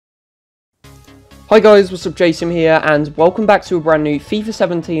Hi guys, what's up, Jason here, and welcome back to a brand new FIFA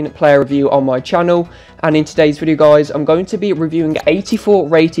 17 player review on my channel. And in today's video guys, I'm going to be reviewing 84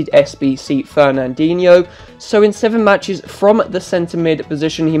 rated SBC Fernandinho. So in 7 matches from the centre mid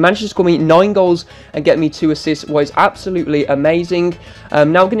position, he managed to score me 9 goals and get me 2 assists, what is absolutely amazing.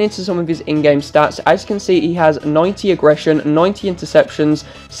 Now getting into some of his in-game stats, as you can see, he has 90 aggression, 90 interceptions,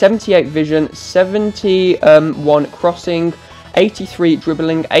 78 vision, 71 crossing, 83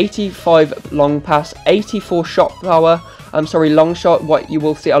 dribbling, 85 long pass, 84 shot power, long shot. What you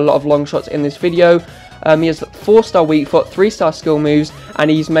will see a lot of long shots in this video. He has 4-star weak foot, 3-star skill moves, and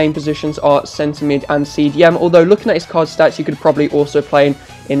his main positions are centre mid and CDM. Although looking at his card stats, you could probably also play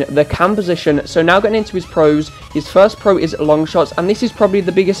in the cam position. So now getting into his pros, his first pro is long shots, and this is probably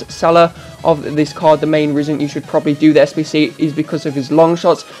the biggest seller of this card. The main reason you should probably do the SBC is because of his long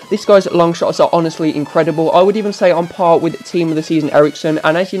shots. This guy's long shots are honestly incredible. I would even say on par with Team of the Season Ericsson,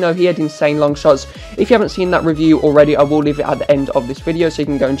 and as you know, he had insane long shots. If you haven't seen that review already, I will leave it at the end of this video so you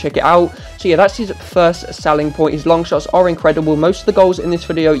can go and check it out. So yeah, that's his first selling point. His long shots are incredible. Most of the goals in this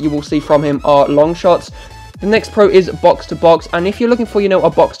video you will see from him are long shots. The next pro is box to box, and if you're looking for, a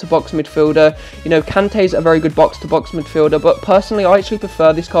box to box midfielder, Kante is a very good box to box midfielder, but personally I actually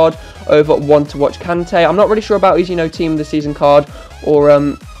prefer this card over One to Watch Kante. I'm not really sure about his, Team of the Season card or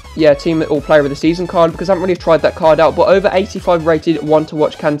Team or Player of the Season card, because I haven't really tried that card out. But over 85 rated One to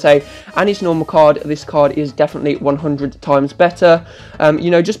Watch Kante and his normal card, this card is definitely 100 times better.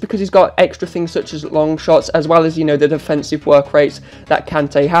 Just because he's got extra things such as long shots, as well as, the defensive work rates that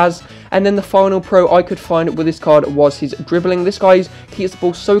Kante has. And then the final pro I could find with this card was his dribbling. This guy keeps the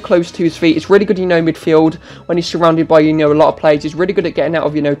ball so close to his feet. It's really good, midfield when he's surrounded by, a lot of players. He's really good at getting out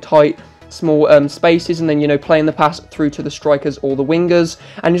of, tight, small spaces, and then playing the pass through to the strikers or the wingers.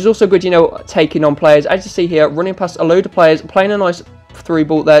 And he's also good taking on players, as you see here, running past a load of players, playing a nice through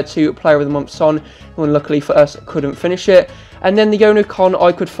ball there to Player of the Month Son, who unluckily for us couldn't finish it. And then the only con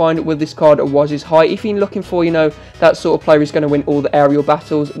I could find with this card was his height. If you're looking for that sort of player who's going to win all the aerial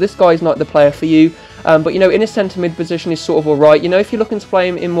battles, this guy's not the player for you. But in a centre mid position, he's sort of alright. If you're looking to play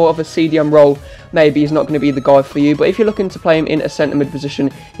him in more of a CDM role, maybe he's not going to be the guy for you. But if you're looking to play him in a centre mid position,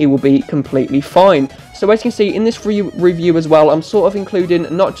 he will be completely fine. So as you can see in this review as well, I'm sort of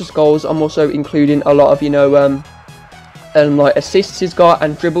including not just goals, I'm also including a lot of like assists he's got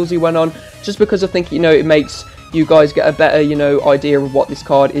and dribbles he went on, just because I think it makes you guys get a better idea of what this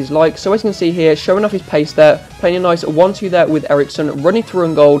card is like. So as you can see here, showing off his pace there, playing a nice 1-2 there with Ericsson, running through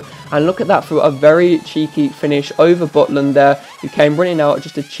on goal, and look at that for a very cheeky finish over Butland there, who came running out,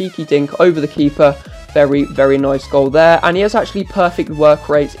 just a cheeky dink over the keeper. Very, very nice goal there. And he has actually perfect work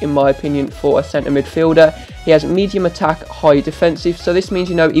rates, in my opinion, for a centre midfielder. He has medium attack, high defensive. So this means,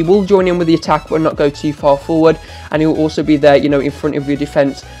 he will join in with the attack but not go too far forward. And he will also be there, in front of your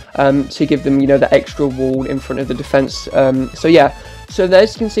defence to give them, the extra wall in front of the defence. So yeah. So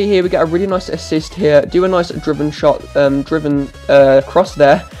as you can see here, we get a really nice assist here. Do a nice driven shot, cross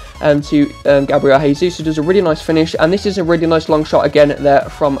there. To Gabriel Jesus, who does a really nice finish, and this is a really nice long shot again there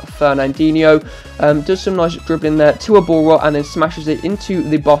from Fernandinho. Does some nice dribbling there to a ball roll, and then smashes it into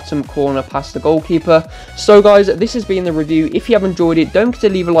the bottom corner past the goalkeeper. So guys, this has been the review. If you have enjoyed it, don't forget to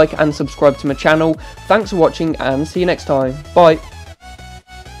leave a like and subscribe to my channel. Thanks for watching, and see you next time. Bye.